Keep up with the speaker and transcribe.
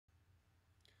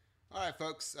All right,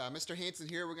 folks, Mr. Hansen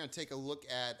here. We're going to take a look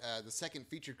at the second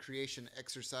feature creation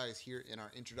exercise here in our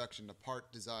Introduction to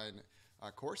Part Design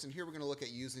course. And here we're going to look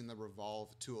at using the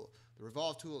Revolve tool. The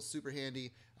Revolve tool is super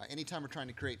handy anytime we're trying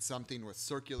to create something with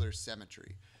circular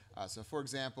symmetry. So for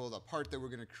example, the part that we're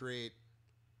going to create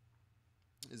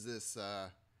is this,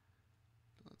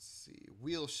 let's see,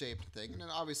 wheel-shaped thing. And then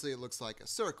obviously it looks like a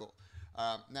circle.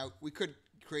 Now, we could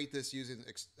create this using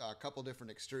a couple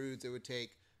different extrudes. It would take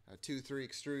 2-3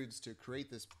 extrudes to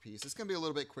create this piece. It's going to be a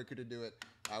little bit quicker to do it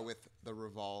with the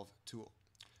Revolve tool.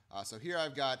 So here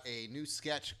I've got a new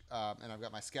sketch, and I've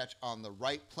got my sketch on the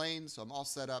right plane, so I'm all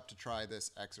set up to try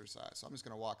this exercise. So I'm just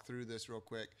going to walk through this real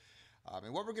quick.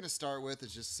 And what we're going to start with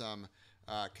is just some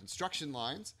construction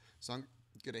lines. So I'm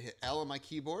going to hit L on my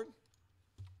keyboard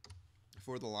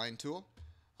for the line tool.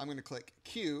 I'm going to click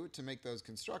Q to make those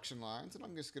construction lines, and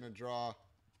I'm just going to draw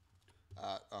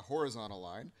a horizontal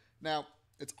line. Now,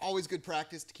 it's always good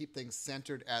practice to keep things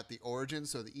centered at the origin,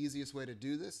 so the easiest way to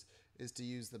do this is to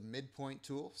use the midpoint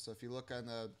tool. So if you look on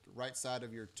the right side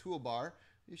of your toolbar,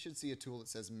 you should see a tool that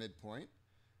says midpoint.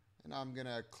 And I'm going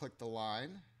to click the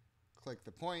line, click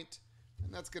the point,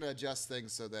 and that's going to adjust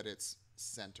things so that it's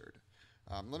centered.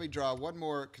 Let me draw one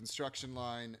more construction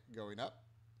line going up.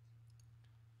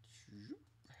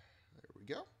 There we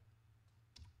go.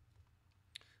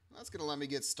 That's going to let me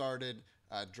get started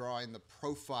drawing the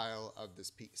profile of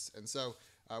this piece. And so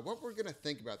what we're going to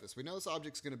think about this, we know this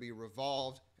object's going to be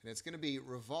revolved, and it's going to be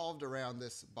revolved around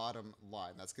this bottom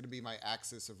line. That's going to be my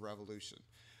axis of revolution.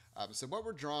 So what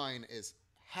we're drawing is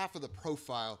half of the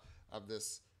profile of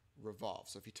this revolve.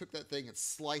 So if you took that thing and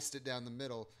sliced it down the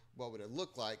middle, what would it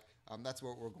look like? That's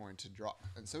what we're going to draw.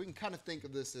 And so we can kind of think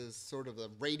of this as sort of the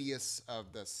radius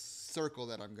of the circle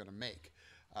that I'm going to make.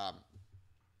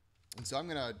 And so I'm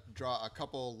going to draw a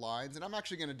couple lines, and I'm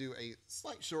actually going to do a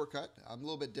slight shortcut. A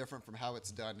little bit different from how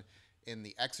it's done in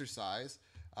the exercise.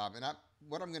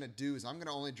 What I'm going to do is I'm going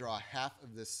to only draw half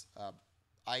of this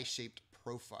eye-shaped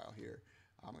profile here.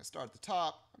 I'm going to start at the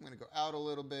top. I'm going to go out a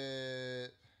little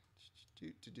bit. Go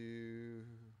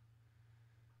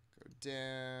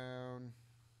down.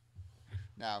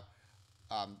 Now,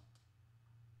 let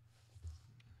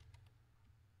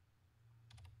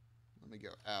me go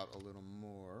out a little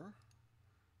more.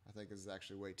 I think this is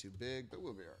actually way too big, but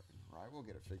we'll be all right. We'll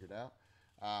get it figured out.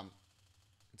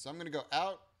 So I'm going to go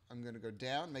out. I'm going to go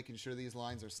down, making sure these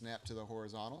lines are snapped to the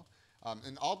horizontal.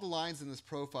 And all the lines in this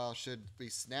profile should be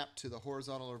snapped to the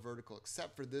horizontal or vertical,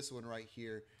 except for this one right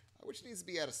here, which needs to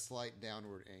be at a slight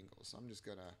downward angle. So I'm just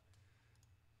going to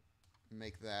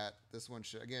make that. This one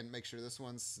should, again, make sure this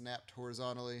one's snapped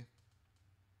horizontally.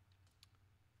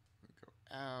 Go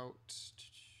out.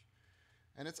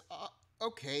 And it's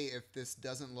okay if this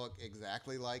doesn't look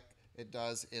exactly like it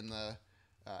does in the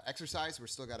exercise. We're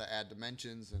still got to add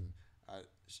dimensions and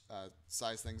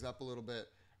size things up a little bit.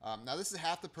 Now this is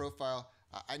half the profile.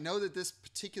 I know that this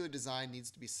particular design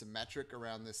needs to be symmetric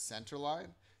around this center line.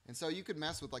 And so you could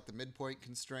mess with like the midpoint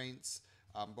constraints.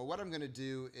 But what I'm going to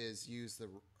do is use the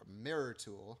mirror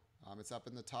tool. It's up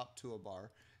in the top toolbar.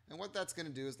 And what that's going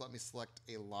to do is let me select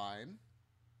a line.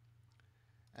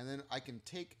 And then I can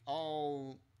take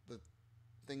all the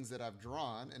things that I've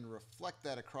drawn and reflect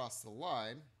that across the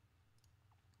line.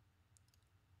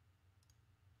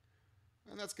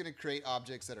 And that's going to create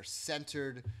objects that are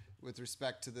centered with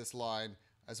respect to this line,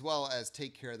 as well as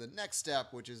take care of the next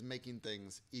step, which is making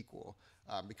things equal.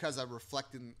 Because I'm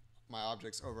reflecting my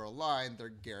objects over a line, they're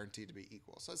guaranteed to be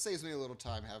equal. So it saves me a little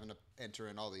time having to enter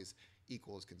in all these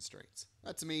equals constraints.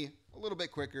 That, to me, a little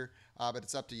bit quicker, but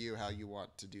it's up to you how you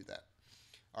want to do that.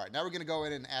 All right, now we're going to go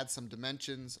in and add some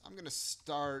dimensions. I'm going to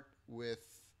start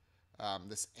with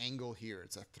this angle here.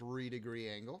 It's a 3-degree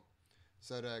angle.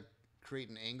 So to create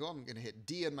an angle, I'm going to hit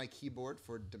D on my keyboard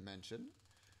for dimension.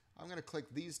 I'm going to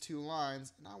click these two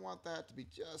lines, and I want that to be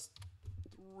just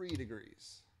 3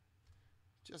 degrees.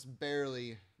 Just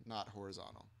barely not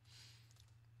horizontal.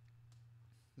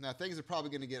 Now, things are probably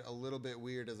going to get a little bit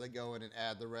weird as I go in and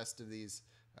add the rest of these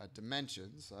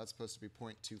dimensions. So that's supposed to be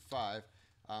 0.25.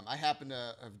 I happen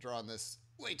to have drawn this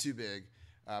way too big,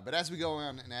 but as we go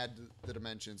on and add the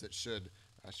dimensions, it should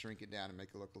shrink it down and make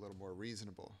it look a little more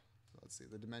reasonable. So let's see,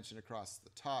 the dimension across the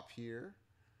top here.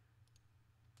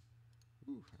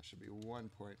 Ooh, that should be 1.5.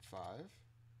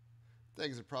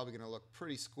 Things are probably going to look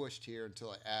pretty squished here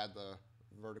until I add the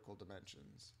vertical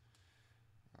dimensions.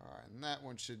 All right, and that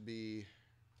one should be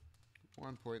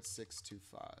 1.625.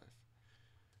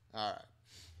 All right.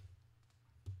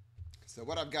 So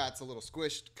what I've got is a little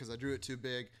squished because I drew it too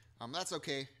big. That's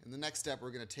okay. In the next step,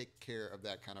 we're going to take care of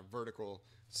that kind of vertical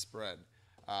spread.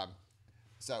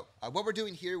 So what we're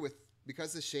doing here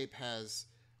because the shape has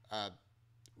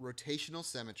rotational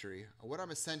symmetry. What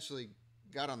I'm essentially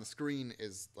got on the screen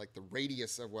is like the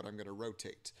radius of what I'm going to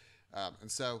rotate.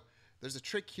 And so there's a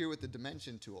trick here with the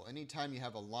dimension tool. Anytime you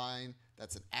have a line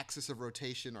that's an axis of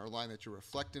rotation or a line that you're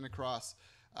reflecting across,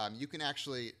 you can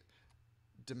actually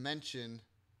dimension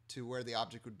to where the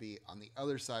object would be on the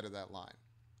other side of that line.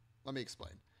 Let me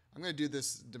explain. I'm going to do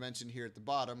this dimension here at the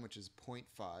bottom, which is 0.5.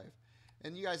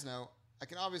 And you guys know, I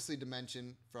can obviously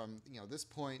dimension from this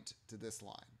point to this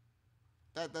line.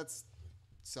 That's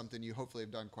something you hopefully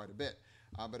have done quite a bit.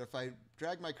 But if I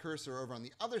drag my cursor over on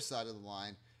the other side of the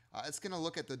line, it's going to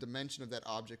look at the dimension of that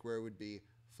object where it would be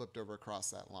flipped over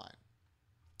across that line,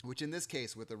 which in this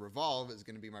case with a revolve is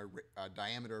going to be my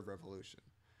diameter of revolution.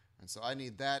 And so I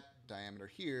need that diameter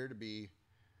here to be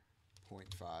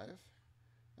 0.5.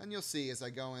 And you'll see as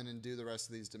I go in and do the rest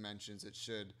of these dimensions, it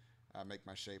should make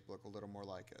my shape look a little more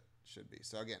like it should be.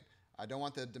 So again, I don't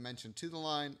want the dimension to the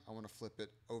line, I want to flip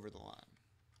it over the line.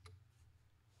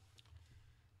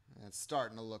 And it's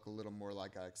starting to look a little more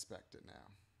like I expected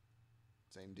now.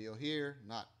 Same deal here,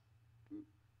 not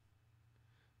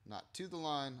to the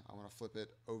line, I want to flip it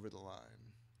over the line.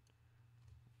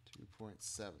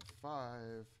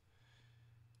 2.75.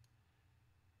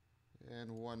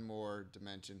 And one more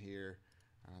dimension here.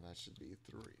 That should be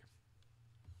 3.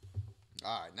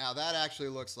 All right, now that actually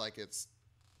looks like it's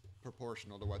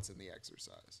proportional to what's in the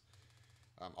exercise.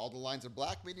 All the lines are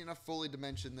black, meaning I've fully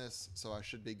dimensioned this, so I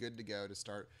should be good to go to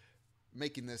start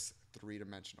making this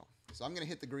 3-dimensional. So I'm going to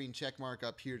hit the green check mark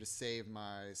up here to save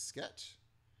my sketch.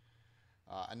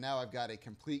 And now I've got a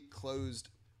complete closed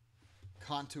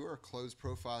contour, closed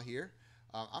profile here.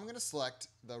 I'm going to select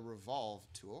the Revolve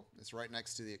tool. It's right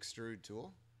next to the Extrude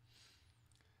tool.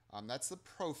 That's the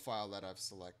profile that I've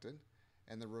selected.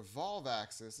 And the Revolve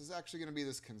axis is actually going to be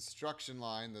this construction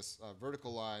line, this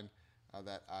vertical line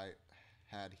that I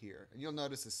had here. And you'll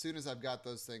notice as soon as I've got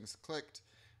those things clicked,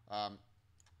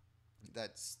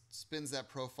 that spins that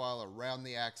profile around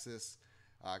the axis,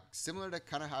 similar to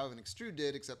kind of how an extrude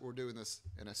did, except we're doing this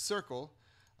in a circle.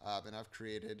 And I've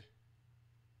created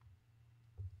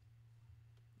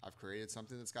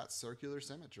something that's got circular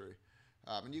symmetry.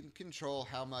 And you can control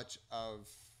how much of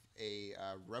a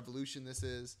revolution this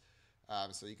is.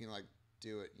 So you can like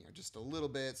do it, just a little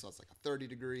bit. So it's like a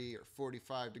 30-degree or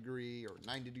 45-degree or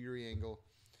 90-degree angle.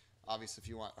 Obviously, if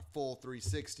you want a full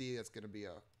 360, that's going to be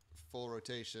a full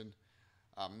rotation.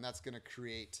 And that's going to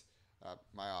create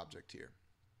my object here.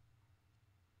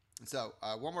 So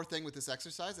one more thing with this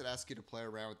exercise, it asks you to play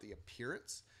around with the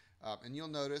appearance. And you'll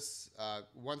notice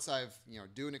once I've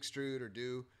do an extrude or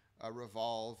do a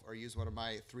revolve or use one of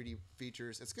my 3D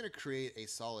features, it's going to create a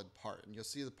solid part. And you'll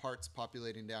see the parts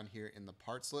populating down here in the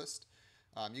parts list.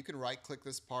 You can right click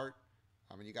this part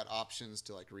and you got options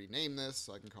to like rename this.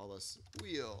 So I can call this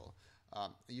wheel.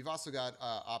 You've also got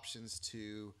options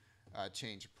to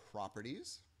change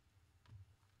properties.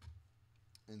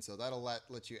 And so that'll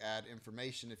let you add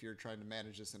information if you're trying to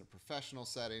manage this in a professional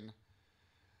setting.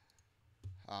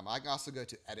 I can also go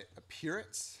to edit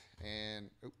appearance and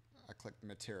I clicked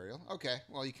material. Okay,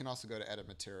 well you can also go to edit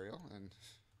material and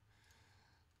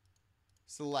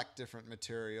select different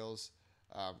materials,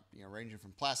 ranging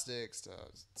from plastics to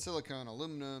silicone,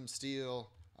 aluminum, steel.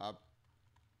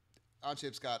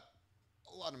 Onshape's got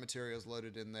a lot of materials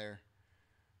loaded in there.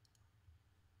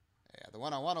 Yeah, the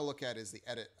one I want to look at is the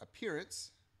edit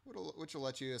appearance, which will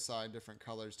let you assign different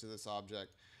colors to this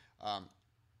object.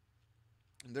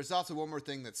 There's also one more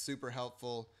thing that's super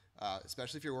helpful,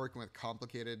 especially if you're working with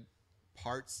complicated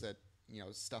parts that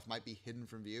stuff might be hidden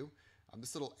from view.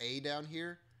 This little A down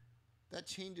here, that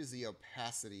changes the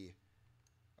opacity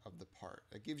of the part.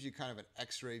 It gives you kind of an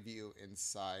X-ray view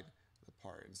inside the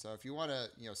part. And so if you want to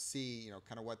see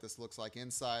kind of what this looks like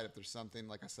inside, if there's something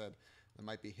like I said that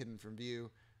might be hidden from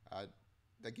view,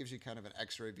 that gives you kind of an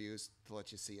X-ray view to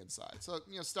let you see inside. So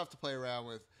stuff to play around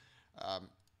with.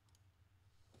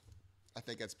 I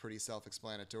think that's pretty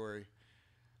self-explanatory.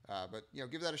 But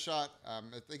give that a shot. I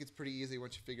think it's pretty easy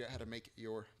once you figure out how to make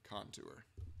your contour.